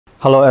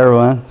Hello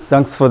everyone,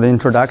 thanks for the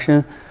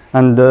introduction.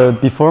 And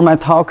before my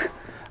talk,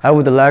 I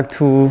would like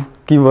to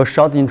give a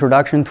short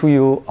introduction to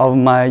you of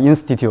my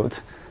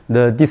institute,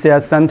 the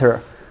DCS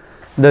Center.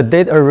 The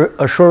Data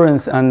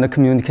Assurance and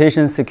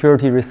Communication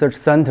Security Research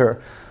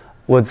Center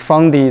was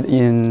founded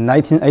in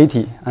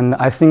 1980, and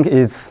I think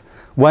it's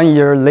 1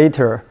 year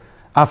later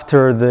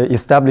after the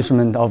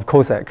establishment of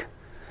COSIC.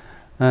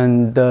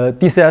 And the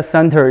DCS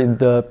Center is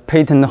the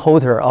patent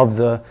holder of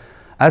the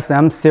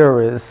SM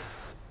series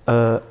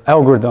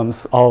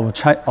algorithms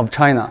of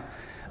China.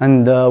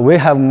 And we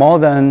have more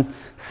than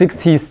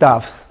 60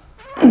 staffs.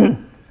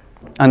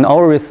 And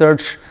our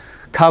research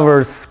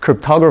covers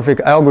cryptographic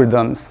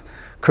algorithms,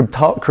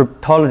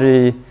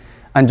 cryptology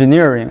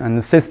engineering,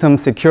 and system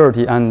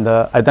security and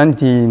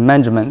identity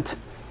management.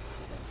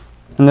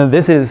 And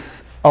this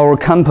is our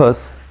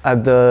campus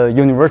at the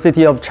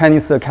University of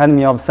Chinese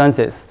Academy of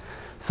Sciences.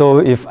 So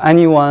if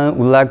anyone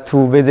would like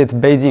to visit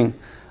Beijing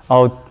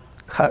or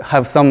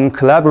have some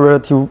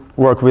collaborative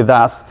work with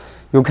us,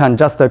 you can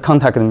just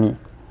contact me.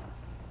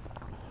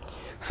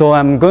 So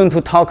I'm going to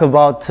talk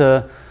about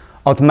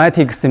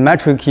automatic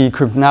symmetric key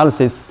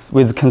cryptanalysis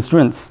with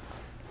constraints.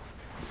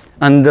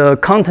 And the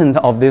content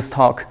of this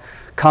talk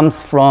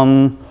comes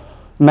from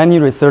many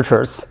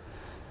researchers,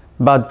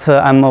 but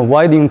I'm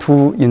avoiding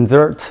to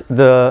insert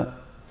the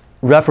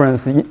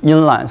reference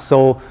inline.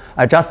 So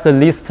I just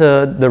list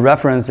the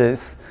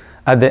references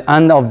at the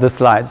end of the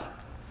slides.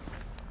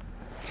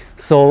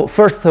 So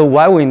first,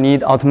 why we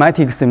need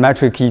automatic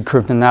symmetric key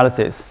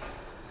cryptanalysis.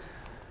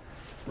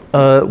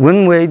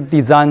 When we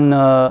design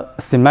a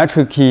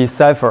symmetric key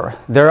cipher,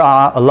 there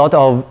are a lot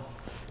of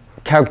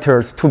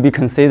characters to be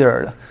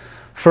considered.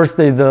 First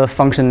is the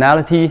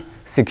functionality,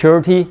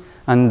 security,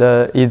 and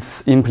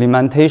its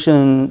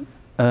implementation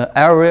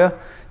area,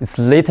 its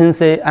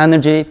latency,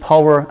 energy,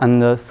 power,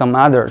 and some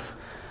others.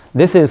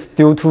 This is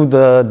due to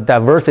the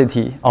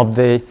diversity of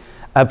the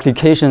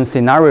application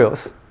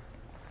scenarios.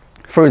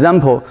 For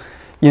example,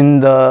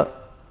 in the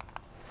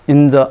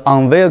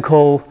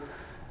on-vehicle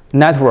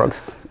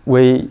networks,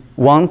 we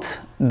want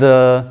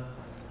the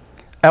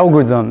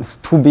algorithms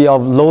to be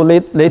of low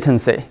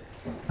latency.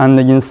 And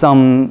in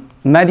some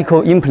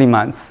medical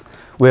implements,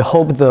 we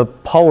hope the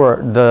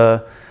power,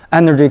 the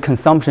energy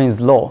consumption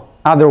is low.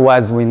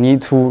 Otherwise, we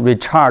need to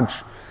recharge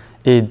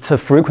it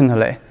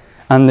frequently.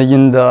 And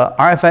in the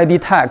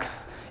RFID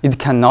tags, it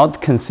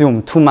cannot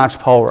consume too much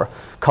power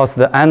because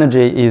the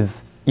energy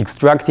is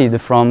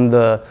extracted from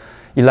the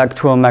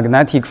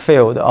electromagnetic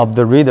field of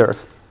the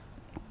readers.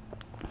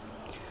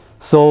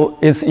 So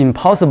it's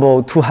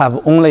impossible to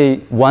have only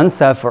one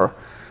cipher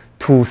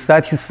to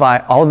satisfy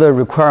all the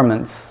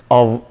requirements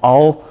of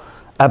all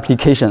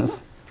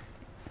applications.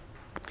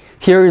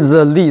 Here is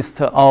a list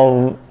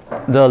of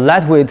the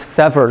lightweight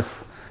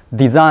ciphers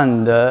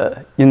designed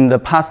in the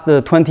past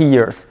 20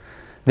 years.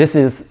 This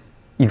is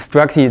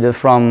extracted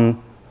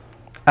from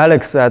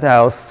Alex et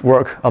al.'s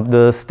work of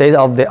the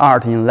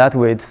state-of-the-art in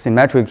lightweight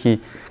symmetric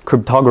key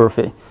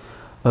cryptography.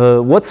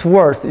 What's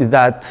worse is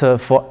that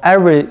for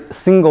every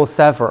single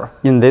cipher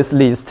in this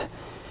list,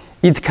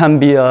 it can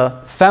be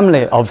a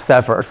family of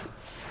ciphers.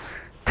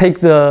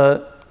 Take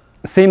the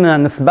Simon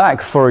and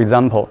Spike, for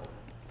example.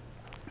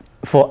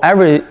 For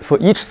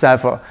each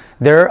cipher,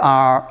 there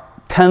are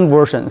 10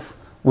 versions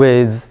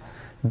with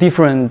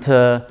different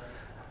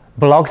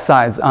block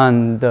size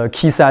and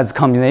key size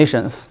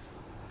combinations.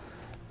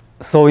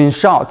 So in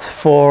short,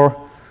 for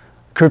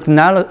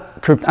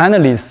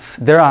cryptanalysts,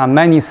 there are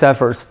many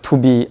ciphers to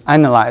be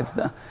analyzed.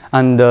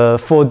 And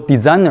for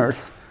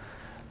designers,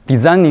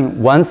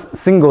 designing one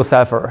single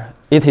cipher,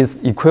 it is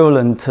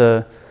equivalent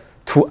to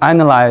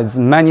analyze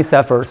many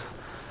ciphers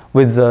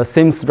with the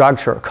same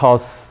structure,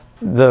 because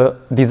the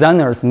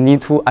designers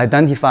need to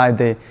identify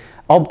the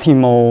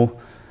optimal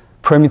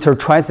parameter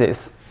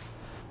choices.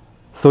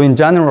 So in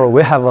general,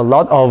 we have a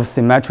lot of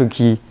symmetric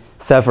key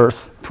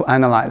ciphers to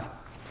analyze.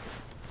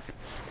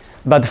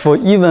 But for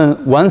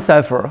even one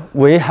cipher,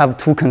 we have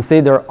to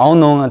consider all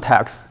known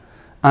attacks.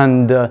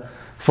 And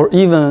for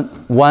even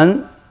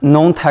one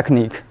known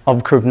technique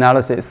of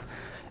cryptanalysis,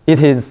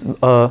 it is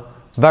a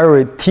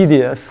very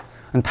tedious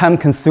and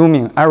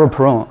time-consuming,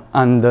 error-prone,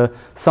 and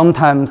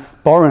sometimes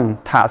boring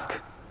task.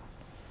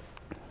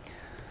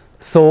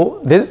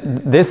 So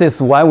this is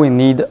why we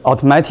need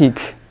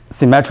automatic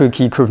symmetric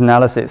key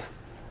cryptanalysis.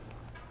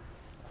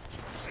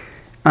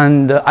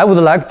 And I would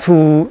like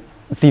to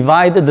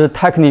divide the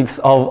techniques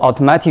of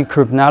automatic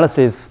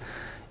cryptanalysis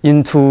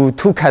into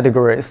two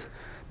categories.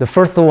 The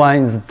first one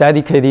is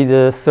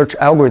dedicated search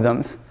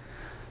algorithms.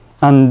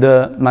 And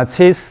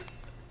Matisse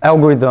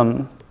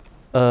algorithm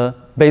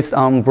based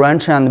on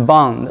branch and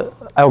bound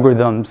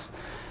algorithms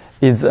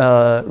is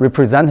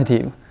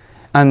representative.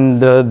 And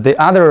the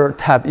other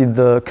type is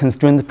the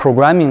constraint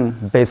programming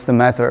based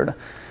method,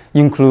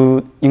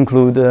 include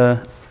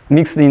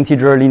mixed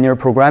integer linear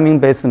programming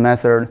based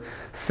method,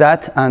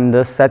 set and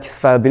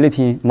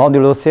satisfiability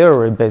modulo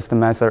theory based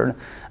method,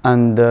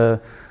 and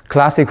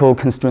classical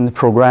constraint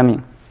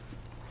programming.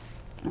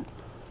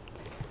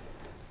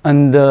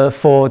 And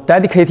for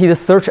dedicated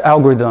search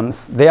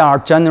algorithms, they are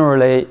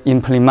generally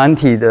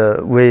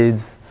implemented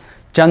with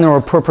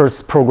general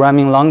purpose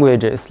programming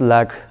languages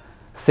like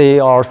C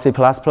or C++,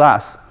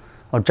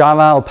 or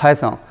Java or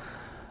Python.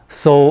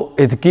 So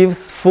it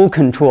gives full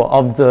control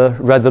of the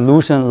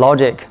resolution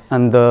logic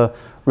and the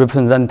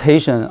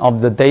representation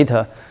of the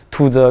data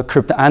to the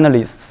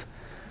cryptanalysts.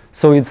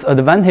 So its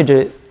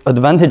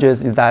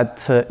advantages is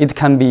that it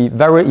can be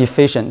very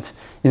efficient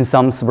in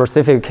some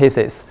specific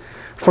cases.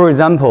 For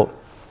example,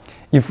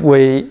 if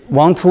we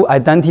want to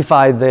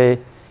identify the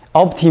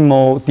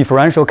optimal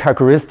differential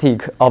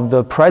characteristic of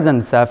the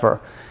present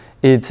cipher,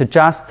 it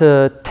just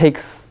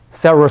takes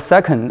several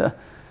seconds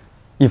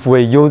if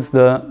we use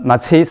the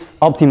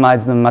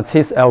optimized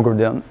Matisse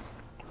algorithm.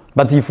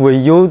 But if we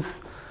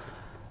use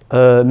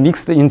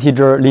mixed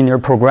integer linear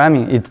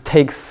programming, it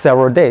takes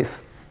several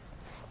days.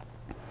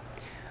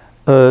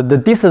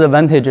 The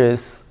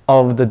disadvantages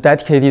of the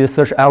dedicated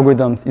search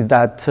algorithms is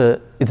that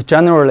it's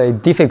generally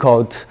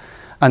difficult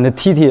and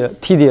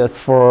tedious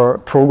for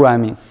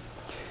programming.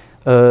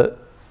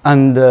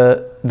 And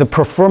the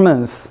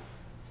performance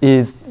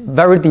is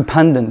very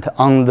dependent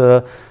on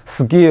the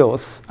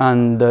skills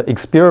and the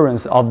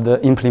experience of the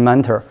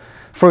implementer.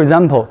 For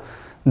example,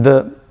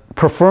 the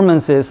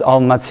performances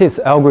of Matisse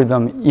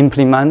algorithm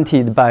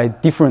implemented by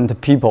different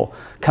people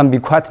can be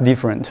quite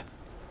different.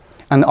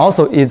 And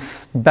also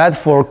it's bad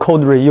for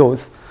code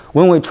reuse.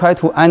 When we try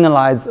to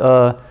analyze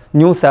a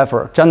new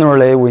cipher,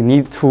 generally we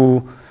need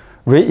to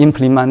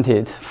re-implement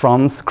it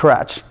from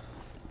scratch.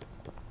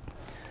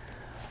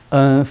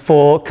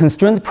 For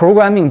constraint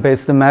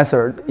programming-based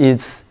method,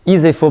 it's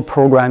easy for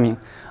programming,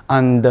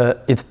 and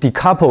it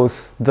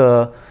decouples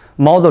the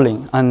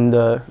modeling and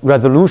the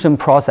resolution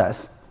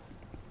process,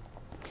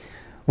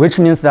 which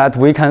means that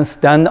we can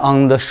stand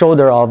on the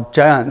shoulder of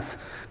giants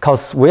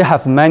because we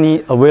have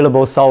many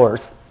available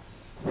solvers.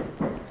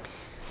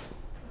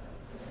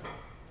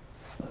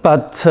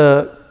 But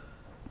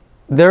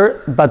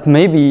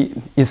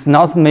maybe it's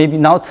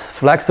not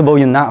flexible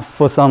enough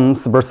for some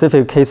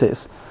specific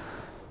cases.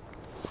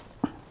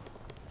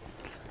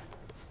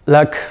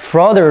 Like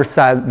Froder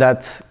said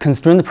that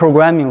constraint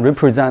programming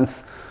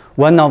represents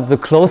one of the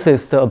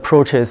closest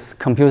approaches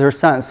computer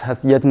science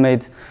has yet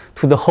made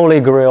to the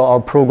holy grail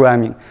of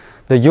programming.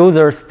 The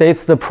user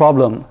states the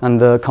problem and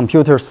the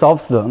computer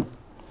solves them.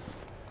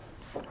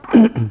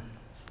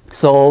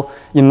 So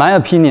in my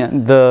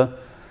opinion, the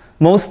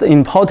most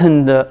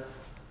important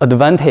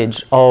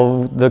advantage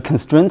of the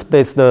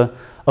constraint-based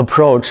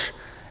approach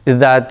is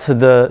that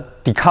the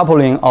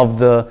decoupling of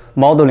the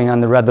modeling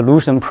and the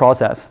resolution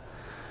process.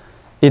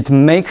 It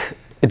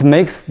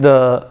makes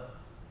the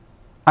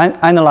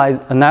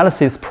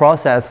analysis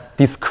process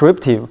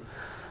descriptive.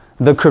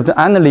 The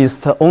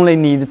cryptanalyst only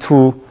need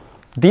to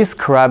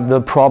describe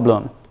the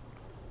problem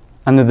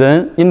and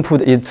then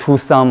input it to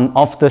some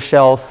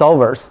off-the-shelf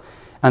solvers,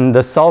 and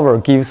the solver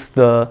gives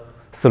the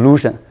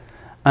solution.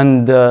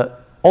 And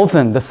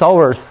often the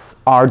solvers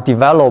are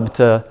developed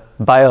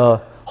by a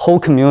whole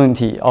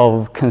community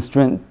of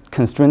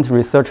constraint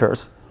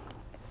researchers.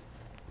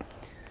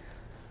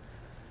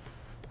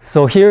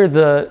 So here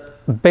the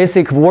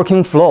basic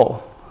working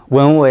flow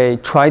when we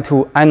try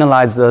to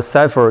analyze the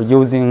cipher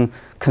using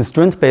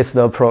constraint-based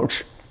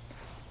approach.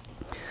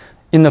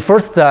 In the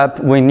first step,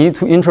 we need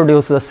to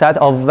introduce a set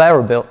of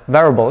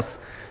variables.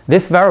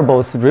 These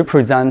variables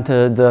represent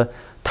the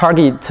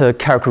target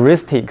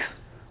characteristics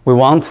we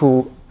want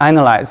to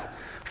analyze.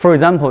 For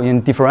example,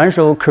 in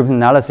differential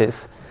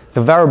cryptanalysis,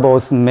 the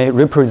variables may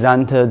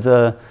represent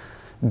the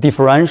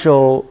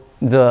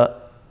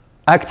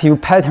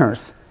active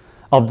patterns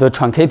of the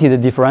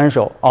truncated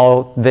differential,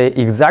 or the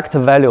exact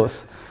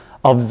values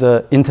of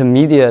the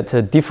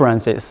intermediate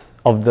differences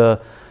of the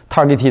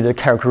targeted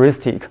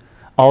characteristic,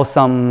 or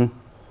some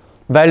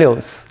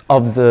values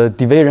of the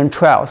division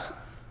trials.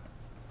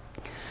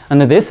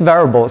 And these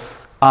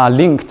variables are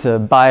linked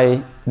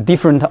by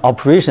different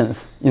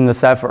operations in the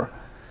cipher.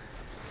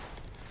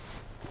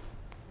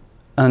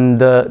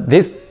 And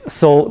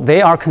so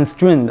they are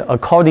constrained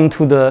according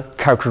to the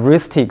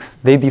characteristics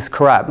they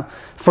describe.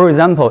 For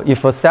example,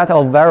 if a set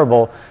of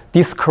variables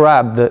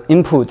describe the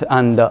input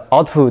and the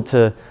output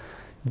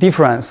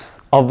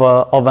difference of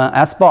an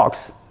S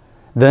box,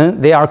 then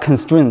they are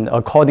constrained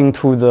according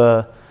to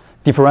the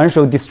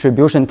differential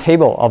distribution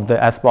table of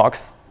the S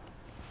box.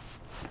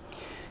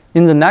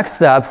 In the next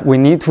step, we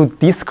need to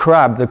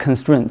describe the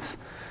constraints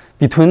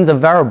between the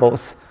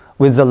variables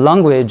with the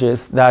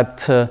languages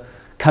that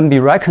can be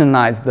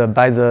recognized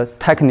by the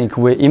technique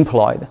we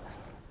employed.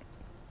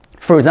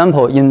 For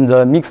example, in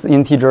the mixed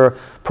integer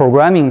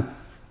programming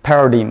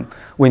paradigm,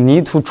 we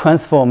need to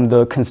transform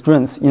the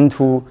constraints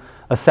into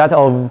a set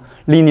of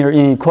linear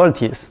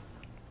inequalities.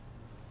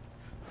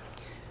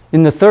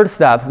 In the third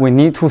step, we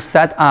need to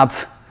set up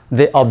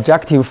the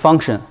objective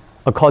function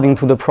according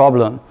to the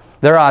problem.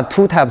 There are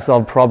two types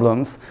of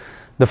problems.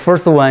 The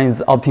first one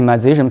is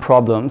optimization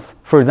problems.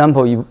 For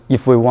example,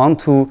 if we want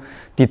to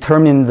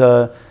determine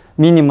the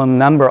minimum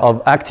number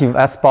of active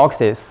S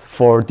boxes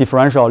for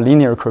differential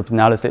linear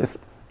cryptanalysis.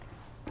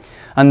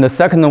 And the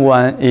second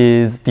one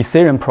is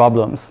decision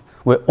problems.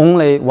 We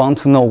only want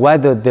to know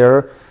whether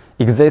there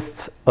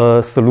exists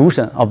a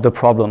solution of the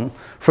problem.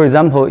 For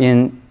example,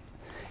 in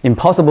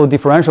impossible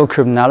differential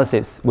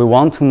cryptanalysis, we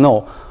want to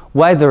know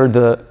whether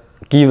the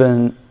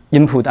given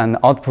input and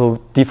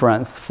output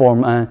difference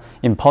form an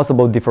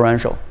impossible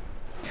differential.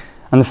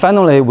 And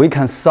finally, we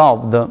can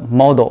solve the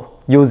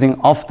model using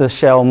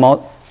off-the-shelf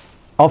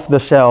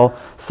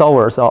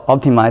solvers or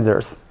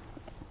optimizers.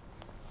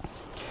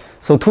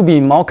 So to be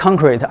more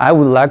concrete, I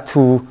would like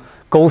to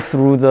go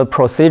through the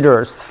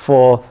procedures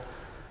for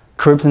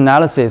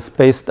cryptanalysis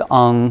based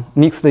on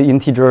mixed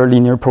integer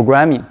linear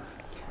programming.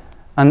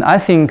 And I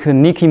think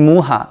Niki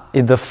Muha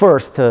is the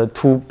first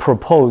to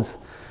propose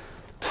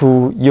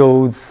to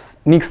use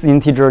mixed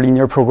integer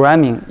linear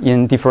programming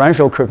in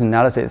differential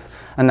cryptanalysis.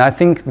 And I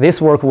think this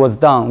work was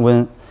done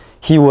when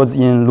he was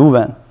in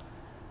Leuven.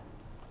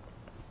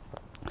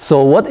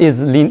 So what is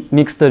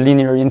mixed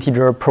linear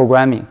integer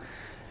programming?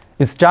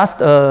 It's just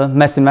a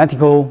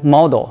mathematical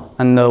model,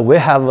 and we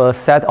have a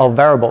set of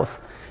variables.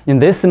 In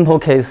this simple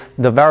case,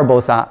 the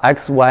variables are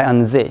x, y,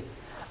 and z,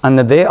 and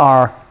they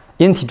are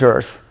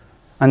integers,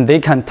 and they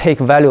can take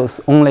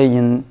values only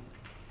in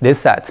this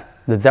set,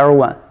 the 0,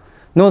 1.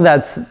 Note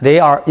that they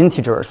are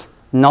integers,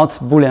 not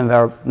Boolean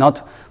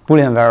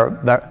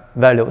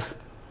values.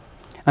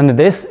 And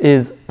this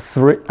is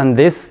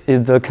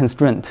the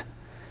constraint.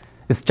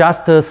 It's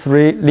just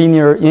 3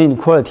 linear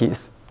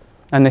inequalities.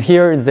 And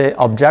here is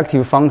the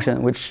objective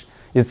function, which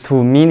is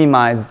to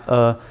minimize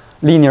a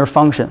linear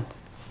function.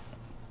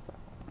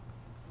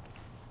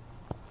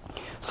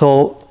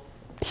 So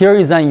here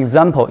is an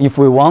example. If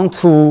we want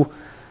to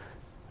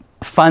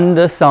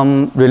find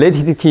some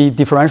related key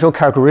differential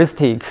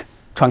characteristic,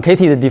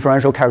 truncated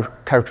differential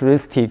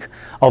characteristic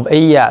of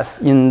AES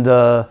in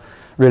the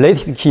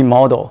related key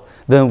model,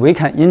 then we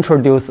can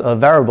introduce a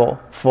variable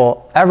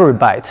for every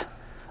byte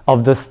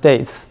of the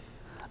states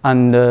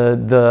and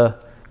the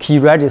key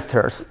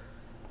registers.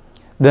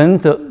 Then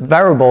the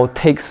variable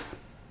takes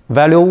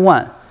value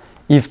 1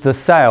 if the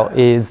cell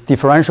is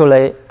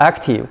differentially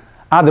active.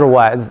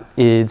 Otherwise,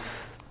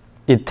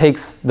 it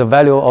takes the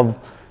value of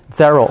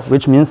 0,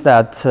 which means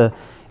that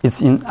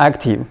it's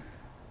inactive.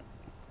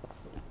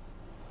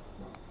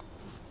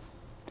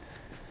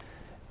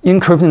 In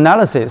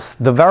cryptanalysis,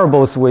 the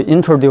variables we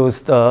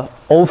introduced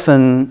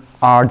often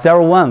are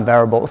 0, 1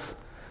 variables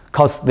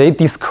because they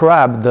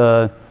describe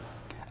the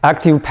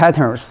active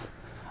patterns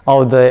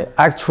or the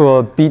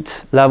actual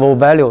bit level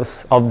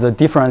values of the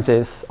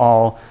differences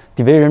or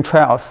division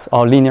trials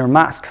or linear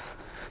masks.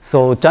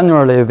 So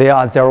generally, they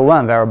are 0,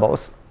 1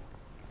 variables.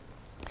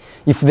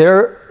 If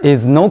there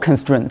is no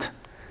constraint,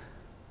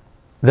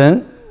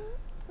 then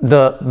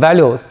the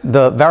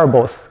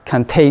variables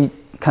can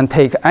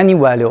take any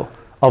value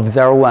of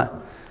 0, 1.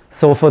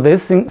 So for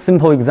this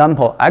simple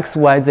example, x,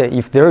 y, z,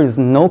 if there is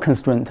no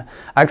constraint,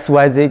 x,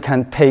 y, z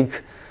can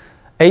take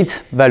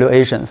 8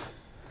 valuations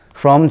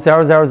from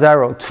 0, 0,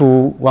 0 to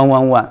 1,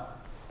 1, 1.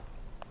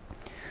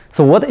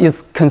 So what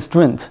is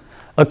constraint?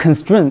 A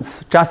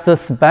constraint just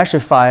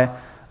specify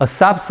a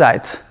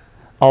subset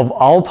of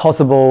all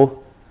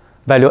possible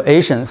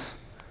valuations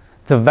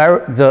the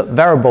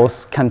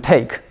variables can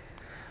take.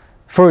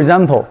 For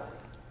example,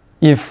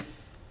 if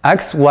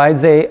x, y,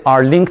 z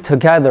are linked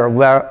together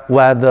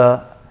where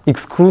the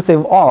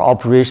exclusive OR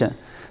operation,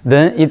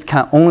 then it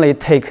can only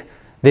take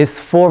these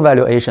 4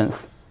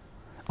 valuations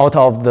out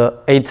of the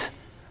 8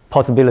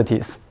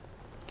 possibilities.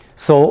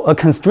 So a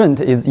constraint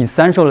is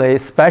essentially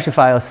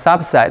specify a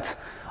subset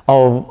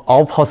of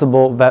all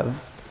possible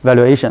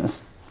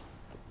valuations.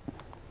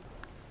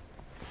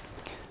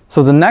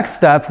 So the next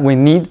step, we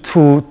need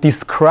to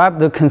describe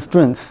the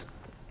constraints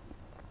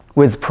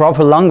with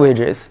proper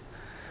languages.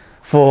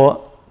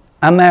 For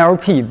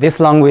MILP, this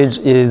language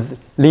is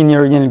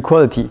linear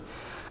inequality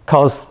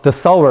because the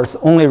solvers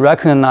only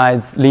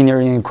recognize linear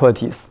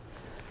inequalities.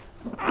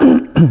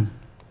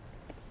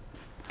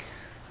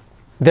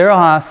 There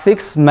are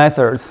 6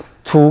 methods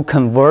to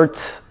convert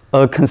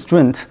a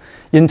constraint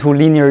into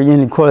linear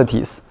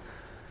inequalities.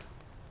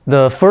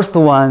 The first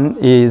one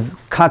is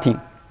cutting,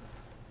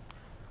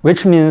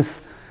 which means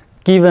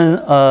given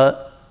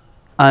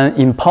an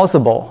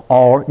impossible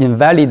or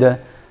invalid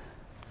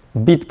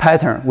bit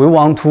pattern, we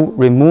want to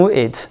remove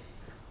it,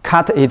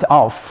 cut it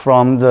off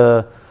from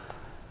the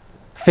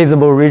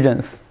feasible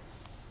regions.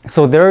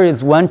 So there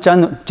is one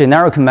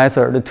generic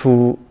method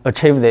to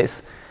achieve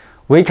this.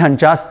 We can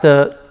just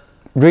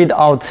read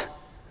out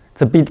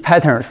the bit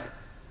patterns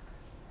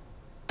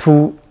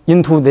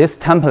into this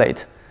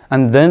template,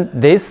 and then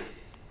this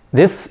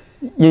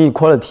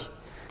inequality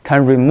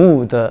can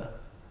remove the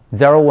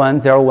 0,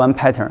 1, 0, 1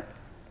 pattern.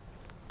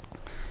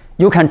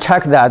 You can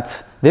check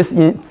that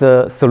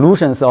the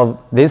solutions of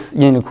this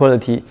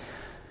inequality,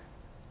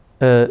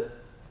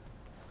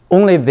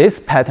 only this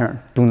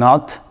pattern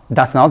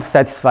does not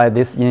satisfy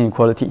this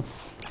inequality.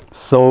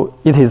 So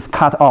it is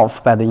cut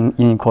off by the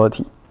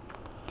inequality.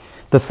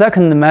 The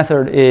second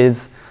method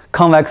is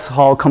convex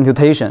Hall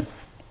computation.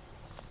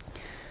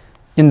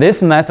 In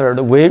this method,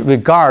 we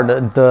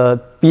regard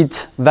the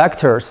bit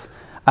vectors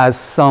as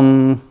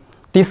some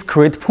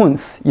discrete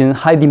points in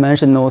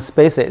high-dimensional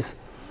spaces.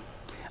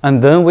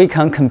 And then we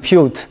can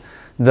compute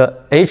the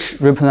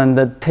H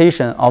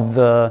representation of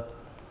the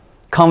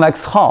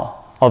convex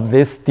Hall of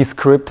these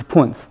discrete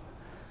points.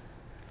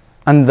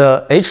 And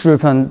the H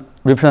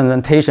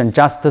representation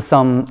just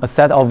a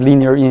set of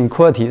linear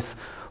inequalities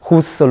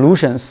whose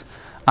solutions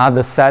are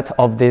the set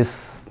of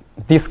this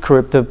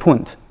discrete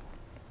point.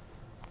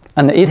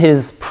 And it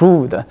is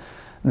proved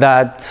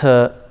that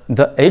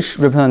the H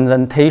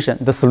representation,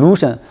 the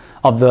solution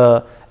of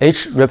the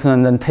H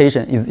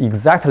representation is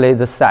exactly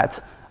the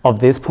set of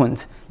this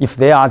point if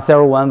they are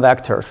 0, 1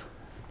 vectors.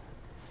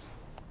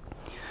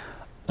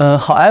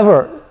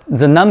 However,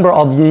 the number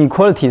of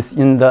inequalities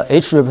in the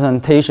H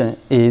representation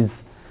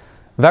is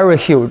very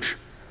huge.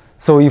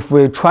 So if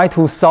we try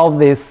to solve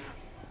these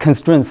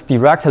constraints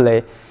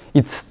directly,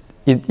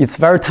 it's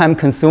very time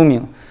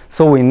consuming.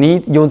 So we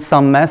need to use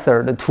some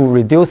method to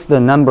reduce the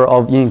number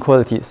of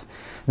inequalities.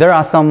 There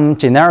are some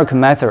generic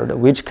methods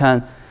which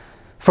can,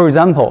 for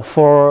example,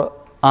 for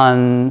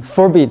an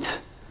 4-bit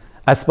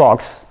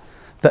S-box,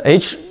 the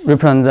H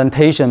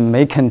representation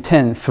may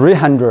contain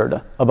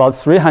about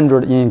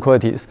 300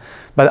 inequalities.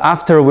 But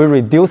after we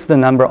reduce the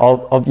number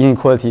of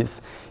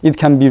inequalities, it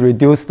can be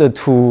reduced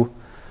to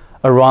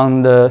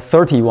around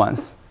 30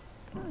 ones.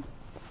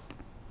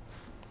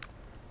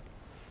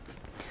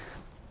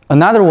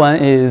 Another one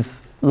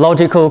is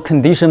logical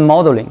condition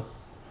modeling.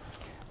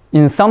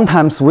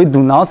 Sometimes we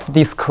do not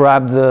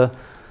describe the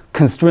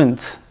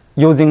constraint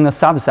using a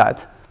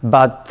subset,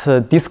 but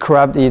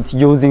describe it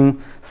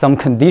using some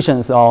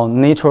conditions or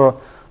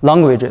natural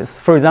languages.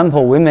 For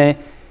example, we may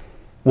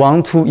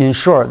want to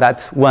ensure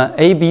that when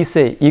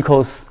ABC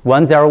equals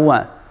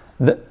 101,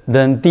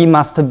 then D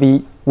must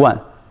be 1.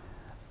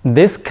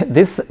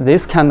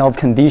 This kind of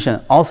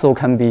condition also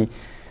can be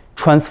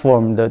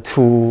transformed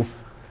to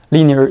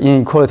linear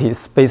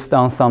inequalities based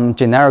on some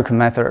generic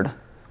method.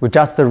 We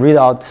just read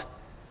out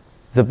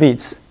the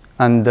bits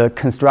and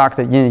construct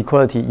the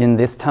inequality in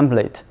this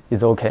template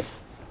is okay.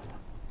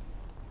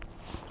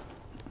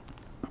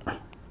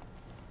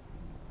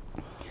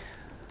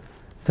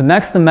 The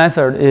next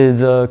method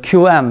is a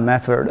QM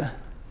method.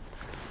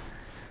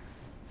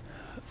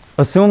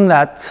 Assume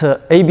that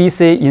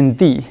ABC in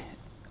D,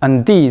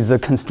 and D is the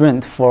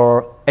constraint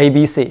for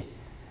ABC,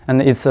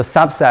 and it's a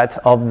subset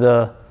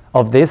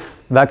of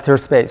this vector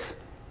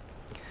space.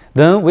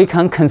 Then we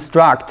can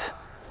construct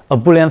a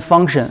Boolean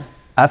function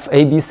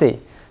fabc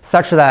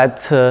such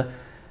that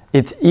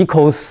it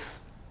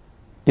equals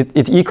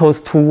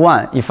to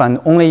 1 if and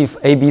only if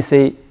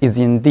ABC is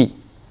in D.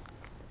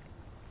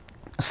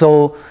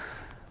 So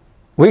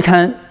we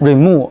can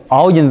remove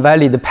all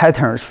invalid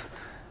patterns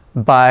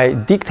by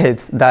dictate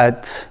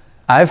that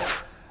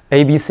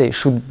fabc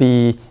should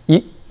be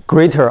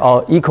greater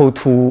or equal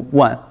to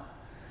 1.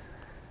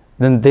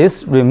 Then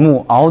this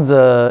remove all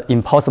the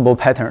impossible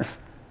patterns.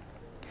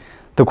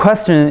 The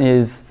question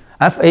is,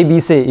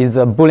 fabc is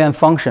a Boolean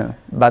function,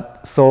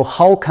 but so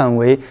how can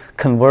we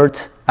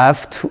convert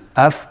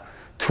f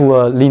to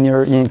a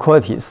linear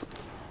inequalities?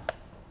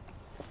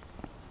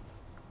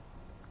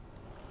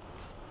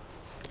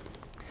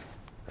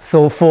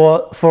 So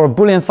for a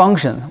Boolean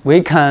function,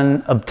 we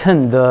can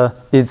obtain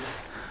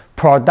its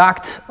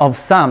product of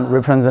sum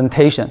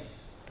representation.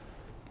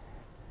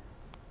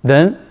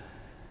 Then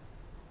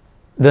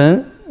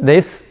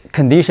this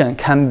condition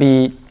can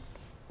be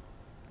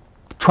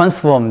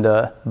transformed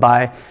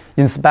by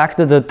inspect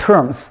the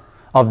terms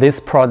of this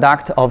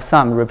product of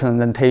sum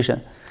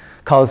representation,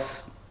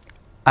 because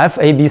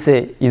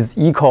fabc is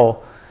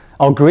equal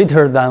or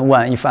greater than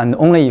 1 if and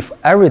only if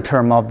every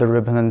term of the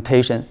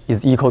representation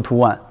is equal to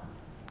 1.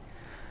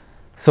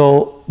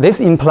 So this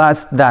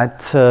implies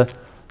that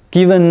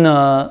given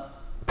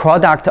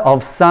product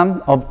of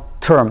sum of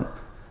term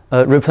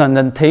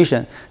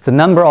representation, the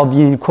number of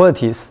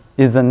inequalities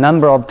is the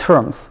number of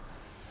terms.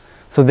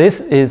 So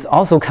this is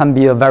also can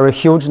be a very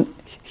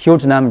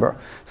huge number.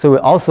 So we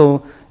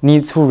also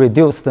need to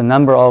reduce the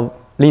number of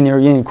linear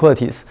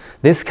inequalities.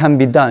 This can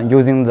be done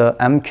using the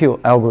MQ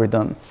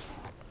algorithm.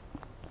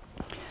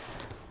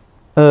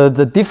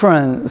 The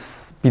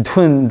difference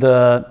between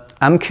the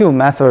MQ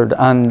method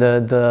and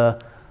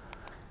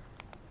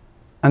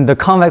the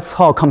convex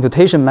Hall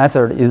computation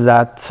method is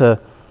that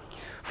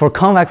for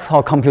convex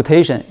Hall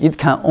computation, it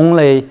can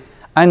only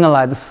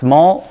analyze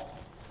small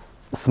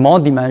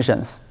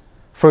dimensions.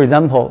 For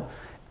example,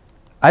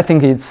 I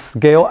think it's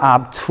scaled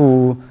up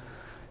to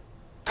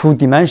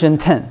dimension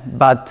 10,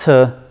 but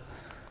for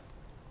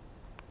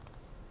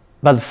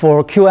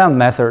QM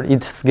method,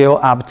 it scaled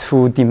up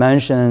to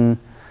dimension,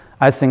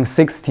 I think,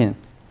 16.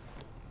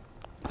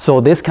 So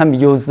this can be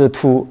used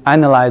to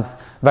analyze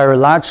very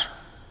large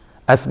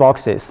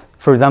S-boxes,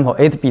 for example,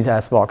 8-bit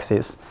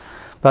S-boxes.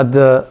 But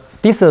the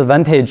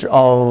disadvantage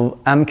of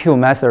MQ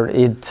method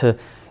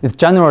is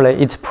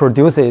generally it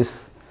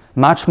produces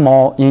much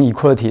more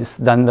inequalities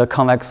than the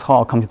convex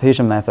Hall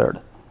computation method.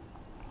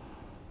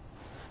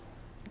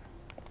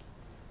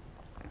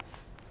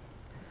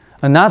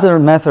 Another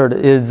method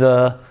is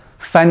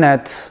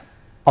finite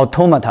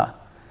automata.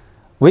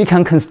 we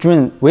can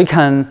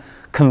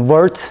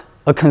convert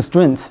a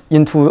constraint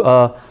into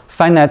a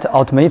finite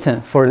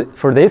automaton.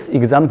 For this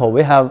example,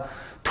 we have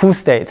two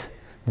states,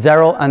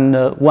 0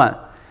 and 1.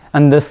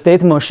 And the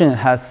state machine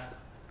has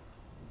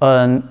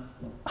an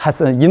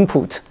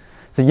input.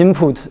 The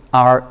input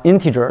are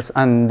integers,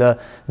 and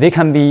they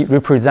can be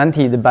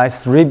represented by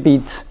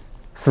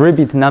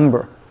 3-bit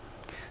number.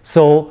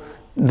 So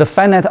the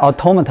finite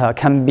automata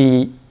can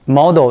be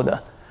modeled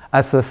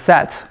as a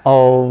set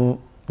of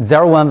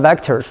 0, 1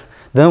 vectors.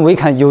 Then we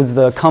can use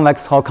the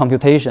convex Hall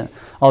computation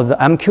or the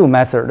MQ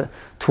method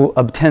to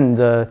obtain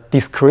the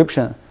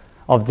description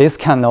of this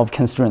kind of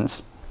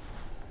constraints.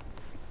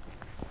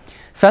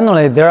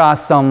 Finally, there are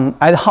some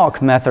ad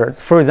hoc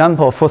methods. For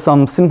example, for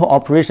some simple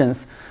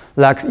operations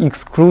like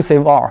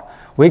exclusive OR,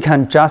 we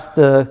can just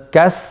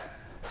guess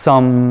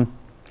some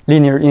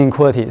linear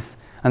inequalities,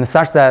 and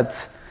such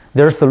that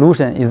their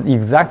solution is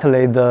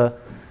exactly the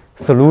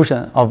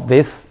solution of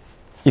this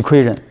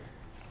equation.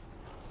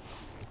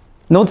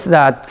 Note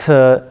that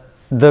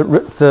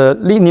the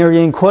linear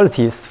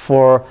inequalities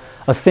for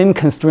a same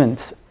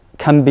constraint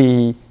can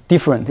be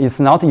different. It's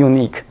not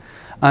unique.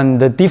 And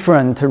the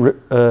different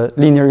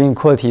linear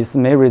inequalities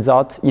may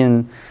result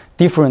in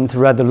different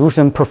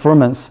resolution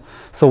performance.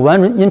 So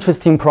one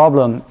interesting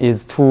problem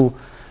is to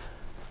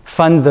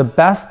find the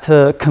best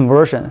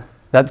conversion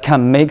that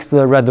can make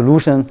the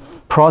resolution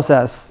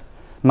process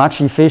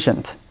much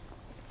efficient.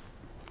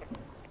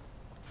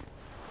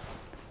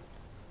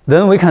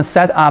 Then we can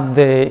set up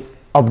the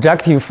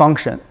objective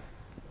function.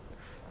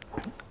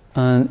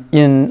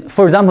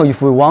 For example,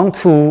 if we want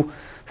to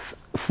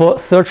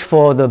search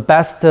for the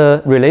best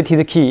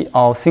related key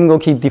or single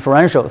key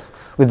differentials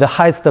with the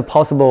highest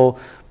possible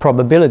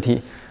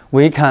probability,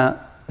 we can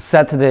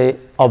set the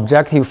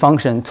objective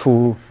function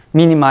to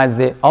minimize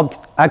the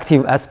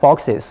active S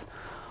boxes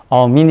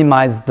or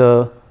minimize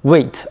the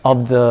weight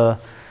of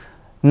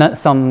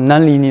some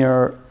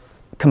nonlinear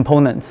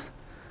components.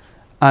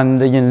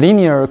 And in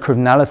linear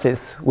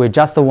cryptanalysis, we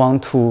just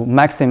want to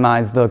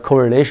maximize the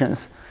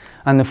correlations.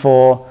 And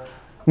for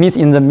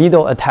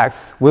meet-in-the-middle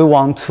attacks, we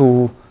want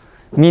to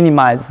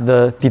minimize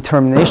the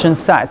determination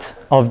set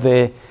of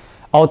the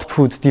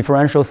output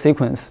differential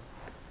sequence.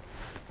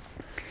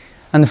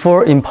 And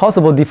for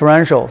impossible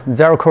differential,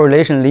 zero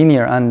correlation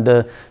linear,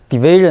 and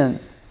division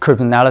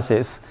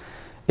cryptanalysis,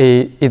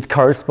 it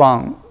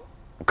corresponds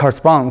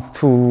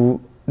to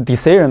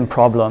decision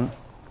problem.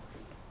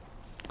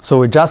 So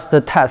we just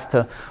test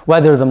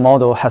whether the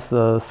model has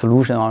a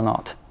solution or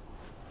not.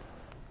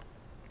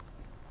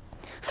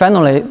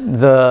 Finally,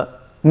 the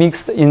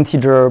mixed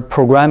integer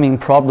programming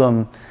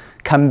problem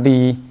can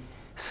be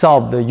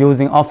solved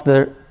using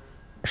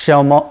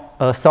off-the-shelf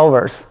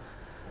solvers.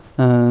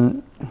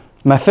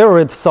 My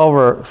favorite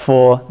solver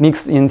for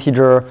mixed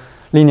integer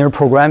linear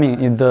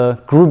programming is the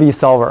Groovy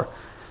solver.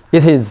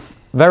 It is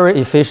very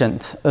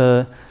efficient.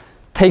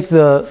 Take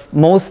the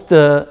most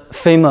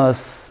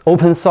famous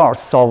open source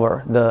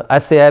solver, the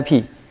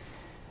SAIP.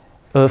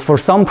 For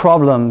some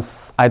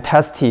problems I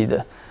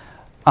tested,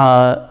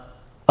 a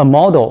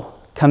model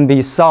can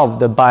be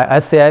solved by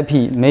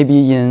SAIP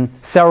maybe in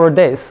several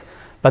days.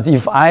 But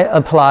if I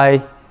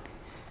apply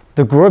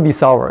the Groovy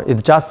solver,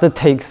 it just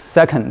takes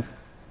seconds.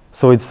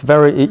 So it's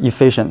very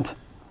efficient.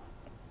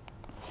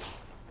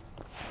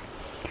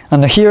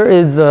 And here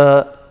is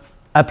the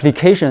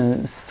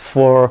applications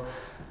for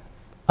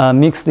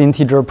mixed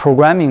integer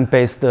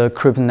programming-based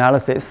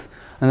cryptanalysis.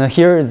 And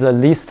here is a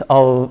list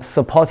of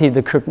supported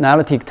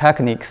cryptanalytic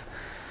techniques.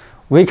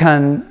 We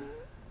can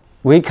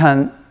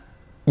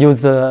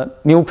use the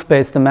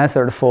MILP-based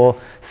method for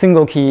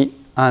single key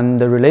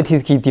and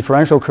related key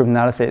differential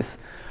cryptanalysis,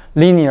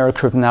 linear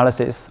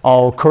cryptanalysis,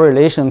 or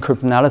correlation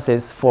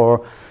cryptanalysis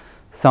for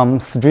some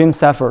stream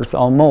ciphers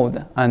or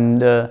mode,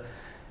 and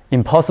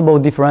impossible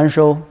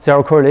differential,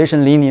 zero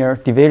correlation linear,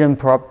 division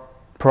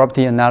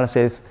property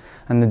analysis,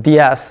 and the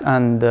DS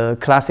and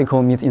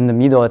classical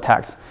meet-in-the-middle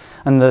attacks.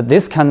 And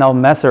this kind of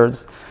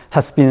methods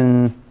have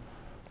been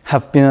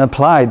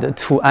applied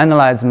to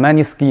analyze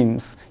many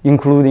schemes,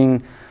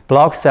 including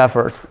block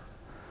ciphers,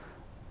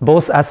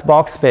 both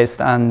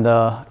SBox-based and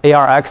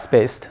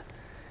ARX-based,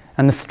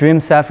 and stream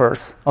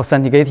ciphers,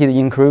 authenticated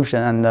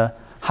encryption, and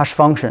hash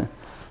function.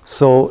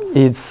 So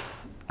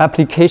its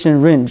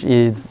application range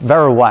is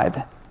very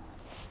wide.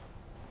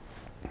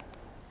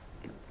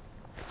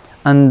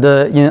 And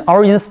in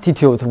our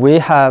institute, we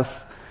have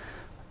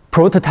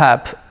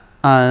prototype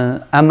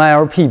an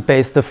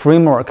MILP-based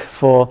framework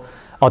for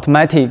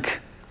automatic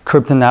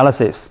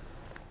cryptanalysis.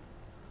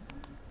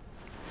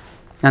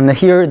 And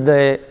here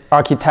the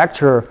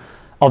architecture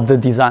of the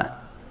design.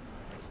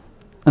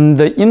 And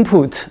the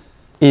input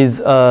is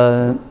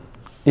a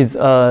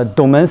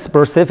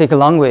domain-specific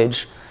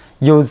language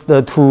used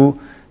to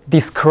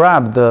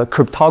describe the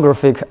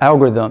cryptographic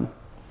algorithm.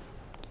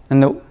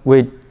 And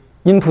we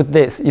input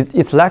this.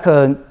 It's like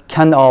a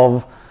kind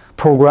of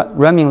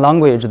programming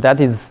language that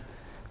is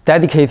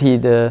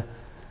dedicated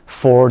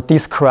for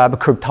describe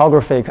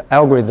cryptographic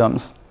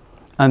algorithms.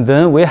 And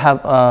then we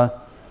have a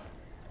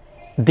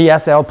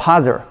DSL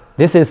parser.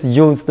 This is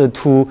used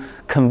to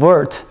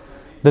convert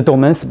the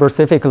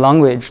domain-specific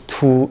language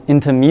to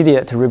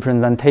intermediate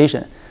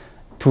representation,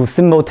 to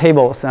symbol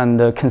tables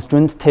and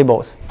constraint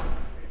tables.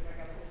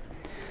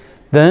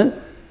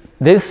 Then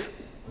this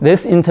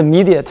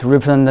intermediate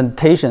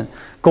representation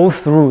goes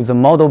through the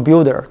model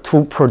builder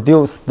to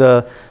produce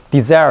the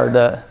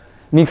desired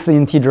mixed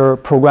integer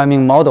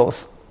programming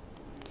models.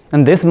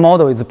 And this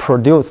model is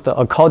produced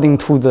according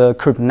to the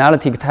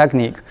cryptanalytic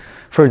technique.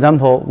 For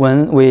example,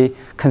 when we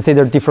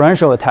consider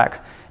differential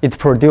attack, it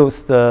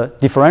produces the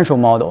differential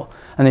model.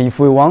 And if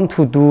we want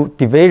to do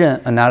division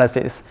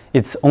analysis,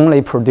 it's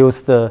only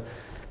produce the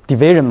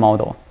division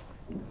model.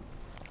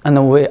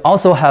 And we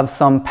also have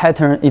some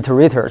pattern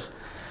iterators.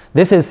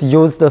 This is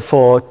used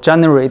for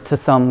generate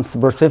some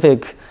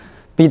specific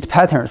bit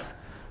patterns.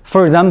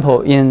 For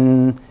example,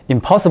 in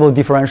impossible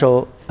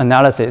differential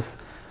analysis,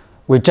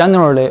 we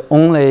generally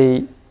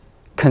only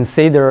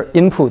consider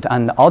input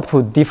and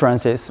output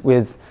differences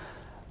with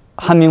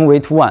Hamming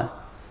weight 1.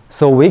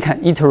 So we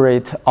can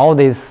iterate all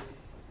these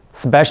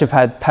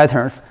specified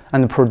patterns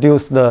and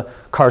produce the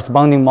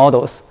corresponding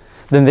models.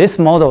 Then these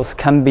models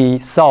can be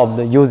solved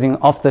using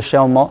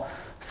off-the-shelf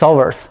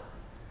solvers.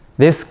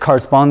 This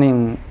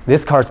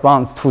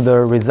corresponds to the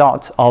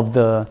result of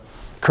the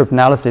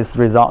cryptanalysis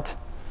result.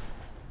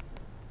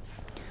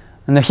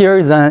 And here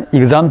is an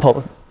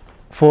example.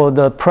 For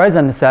the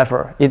present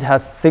cipher, it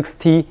has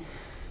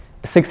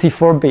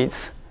 64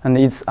 bits, and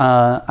it's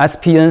an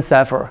SPN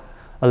cipher,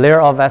 a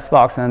layer of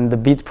S-box and the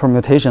bit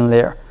permutation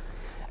layer.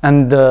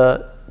 And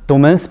the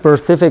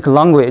domain-specific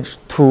language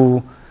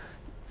to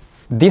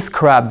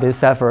describe this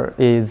cipher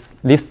is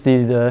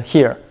listed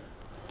here.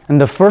 And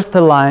the first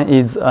line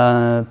is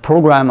a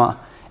programmer.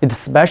 It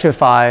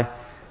specifies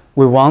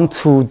we want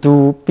to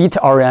do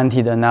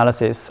bit-oriented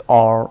analysis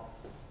or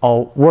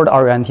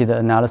word-oriented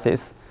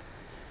analysis,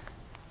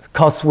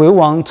 because we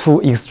want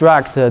to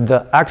extract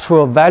the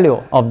actual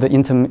value of the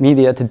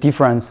intermediate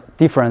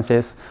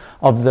differences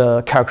of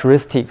the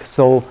characteristic.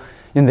 So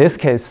in this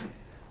case,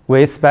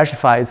 we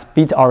specify it's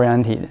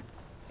bit-oriented.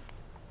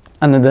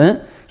 And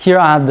then here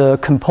are the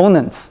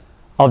components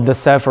of the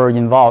cipher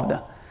involved.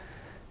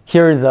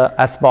 Here is the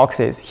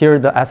S-boxes, here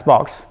is the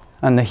S-box,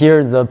 and here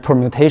is the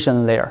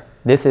permutation layer.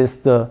 This is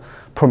the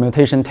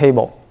permutation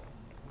table.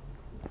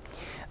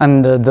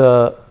 And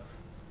the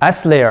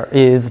S layer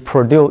is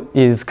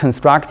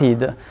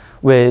constructed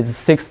with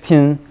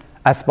 16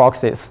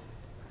 S-boxes.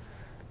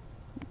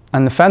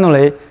 And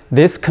finally,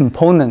 these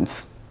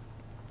components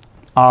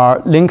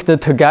are linked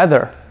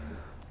together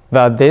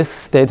via these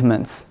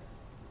statements.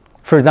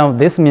 For example,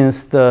 this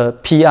means the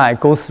PI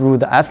goes through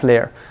the S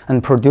layer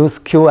and produce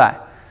QI.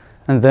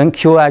 And then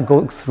QI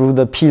goes through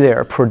the P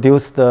layer,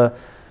 produce the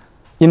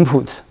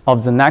input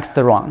of the next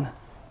round.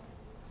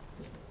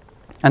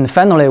 And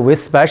finally, we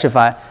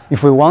specify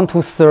if we want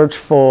to search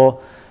for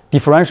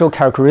differential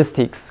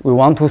characteristics, we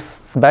want to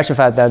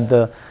specify that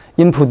the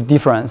input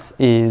difference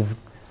is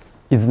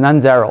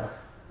non-zero.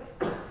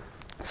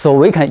 So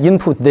we can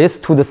input this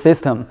to the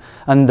system,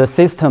 and the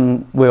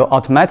system will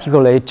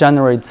automatically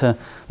generate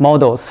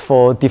models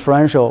for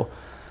differential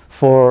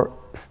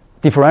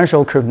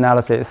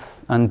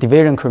cryptanalysis and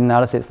division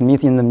cryptanalysis,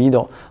 meet in the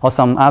middle, or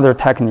some other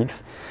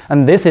techniques.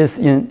 And this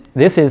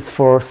is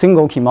for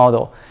single key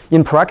model.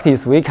 In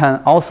practice, we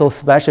can also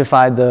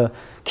specify the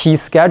key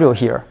schedule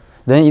here.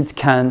 Then it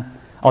can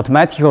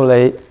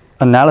automatically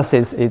analyze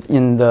it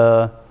in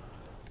the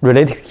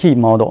related key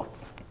model.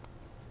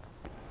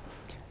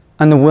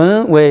 And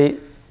when we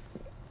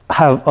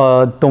have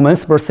a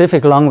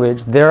domain-specific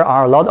language, there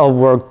are a lot of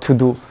work to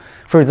do.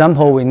 For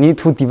example, we need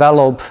to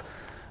develop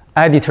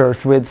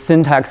editors with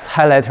syntax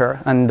highlighter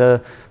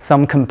and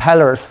some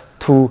compilers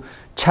to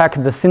check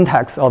the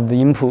syntax of the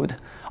input.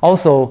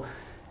 Also,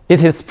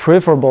 it is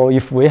preferable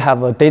if we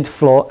have a data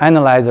flow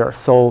analyzer.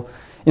 So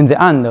in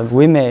the end,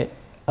 we may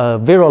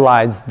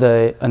visualize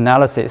the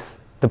analysis,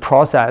 the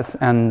process,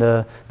 and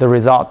the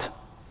result.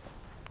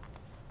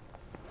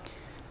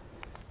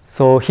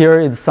 So here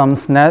is some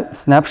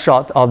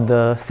snapshot of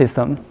the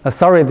system.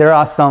 Sorry, there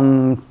are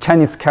some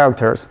Chinese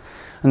characters.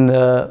 And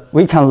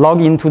we can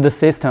log into the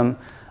system.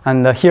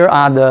 And here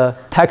are the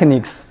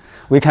techniques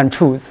we can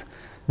choose.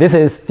 This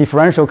is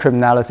differential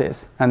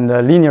cryptanalysis and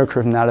linear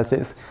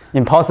cryptanalysis,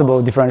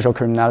 impossible differential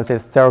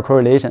cryptanalysis, zero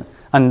correlation,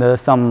 and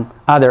some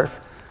others.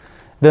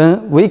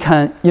 Then we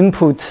can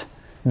input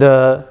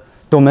the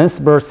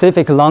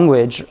domain-specific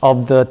language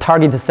of the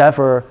target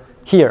cipher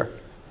here.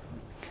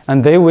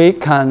 And then we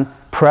can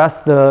press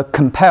the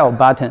compile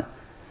button.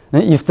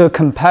 And if the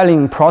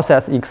compiling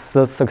process is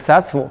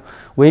successful,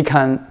 we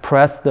can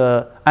press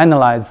the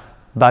analyze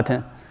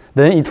button.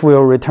 Then it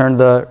will return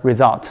the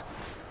result.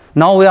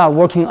 Now we are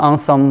working on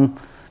some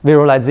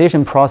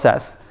visualization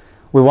process.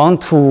 We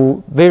want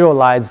to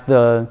visualize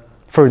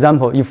for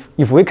example,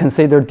 if we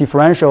consider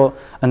differential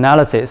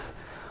analysis,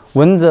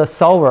 when the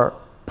solver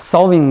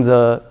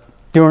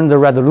during the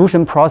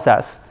resolution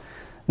process,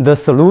 the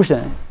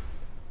solution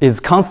is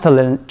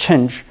constantly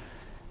change.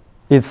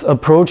 It's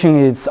approaching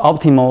its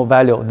optimal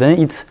value. Then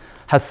it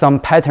has some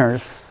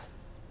patterns.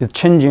 It's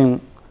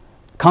changing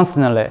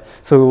constantly.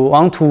 So we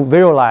want to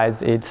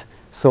visualize it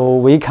so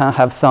we can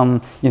have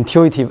some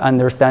intuitive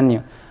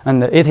understanding.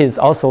 And it is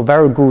also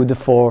very good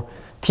for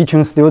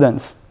teaching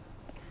students.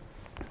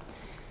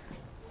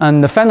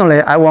 And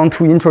finally, I want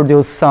to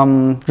introduce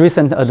some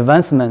recent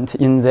advancement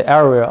in the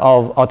area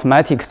of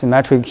automatic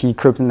symmetric key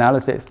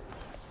cryptanalysis.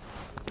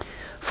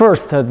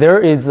 First, there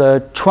is a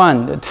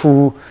trend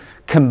to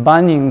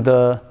combining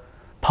the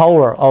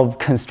power of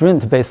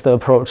constraint-based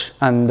approach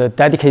and the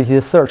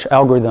dedicated search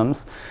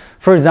algorithms.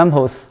 For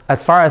example,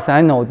 as far as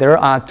I know, there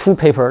are 2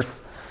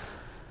 papers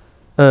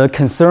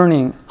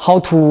concerning how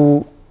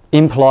to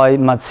employ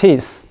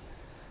Matsys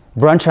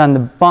branch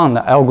and bound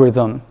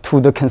algorithm to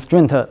the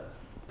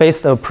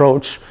constraint-based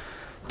approach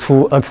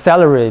to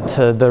accelerate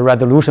the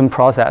resolution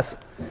process.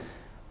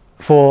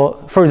 For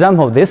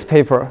example, this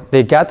paper,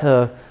 they get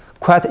a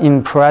quite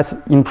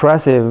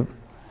impressive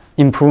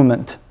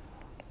improvement.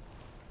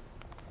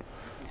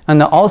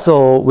 And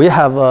also,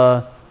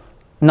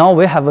 now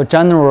we have a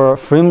general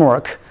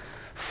framework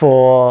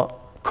for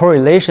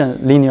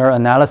correlation linear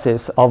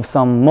analysis of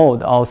some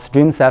mode or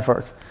stream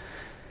ciphers.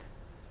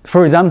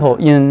 For example,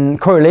 in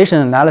correlation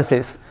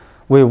analysis,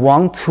 we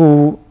want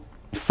to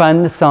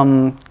find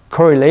some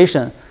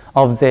correlation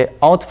of the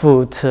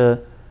output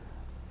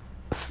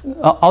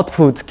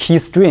key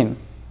stream.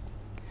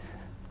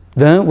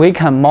 Then we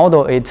can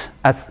model it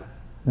as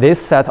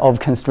this set of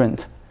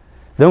constraints.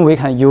 Then we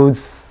can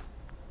use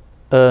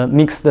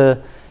mixed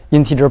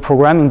integer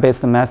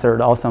programming-based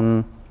method or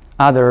some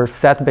other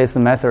set-based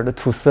method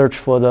to search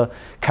for the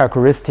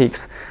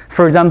characteristics.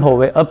 For example,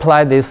 we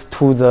apply this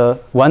to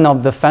one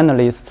of the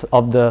finalists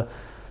of the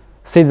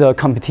COSIC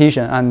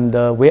competition,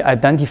 and we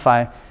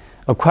identify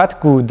a quite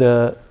good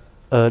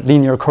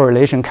linear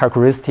correlation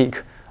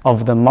characteristic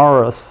of the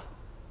Morris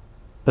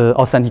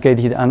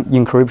authenticated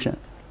encryption.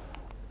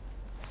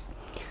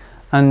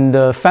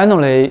 And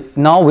finally,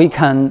 now we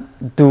can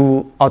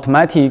do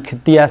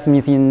automatic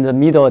DS-MITM in the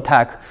middle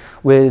attack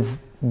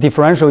with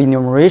differential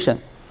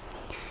enumeration.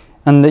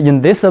 And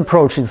in this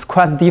approach, it's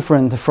quite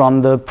different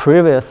from the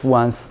previous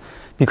ones,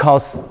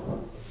 because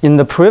in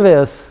the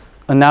previous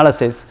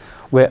analysis,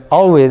 we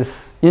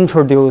always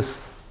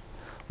introduce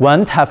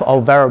one type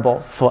of variable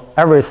for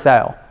every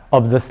cell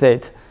of the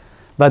state.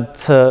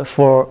 But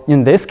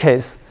in this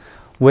case,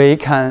 we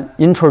can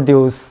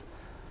introduce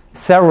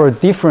several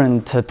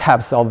different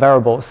types of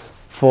variables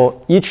for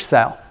each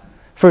cell.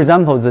 For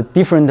example, the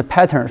different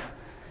patterns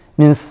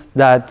means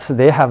that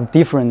they have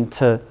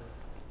different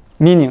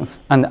meanings,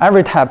 and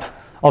every type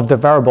of the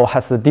variable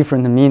has a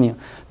different meaning.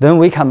 Then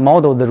we can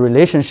model the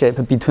relationship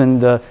between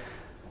the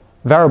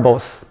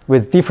variables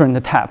with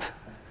different types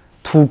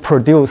to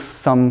produce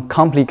some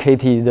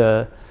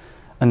complicated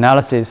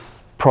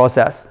analysis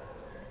process.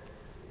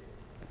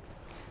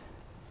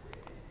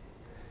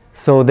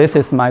 So this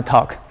is my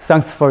talk.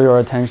 Thanks for your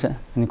attention.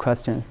 Any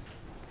questions?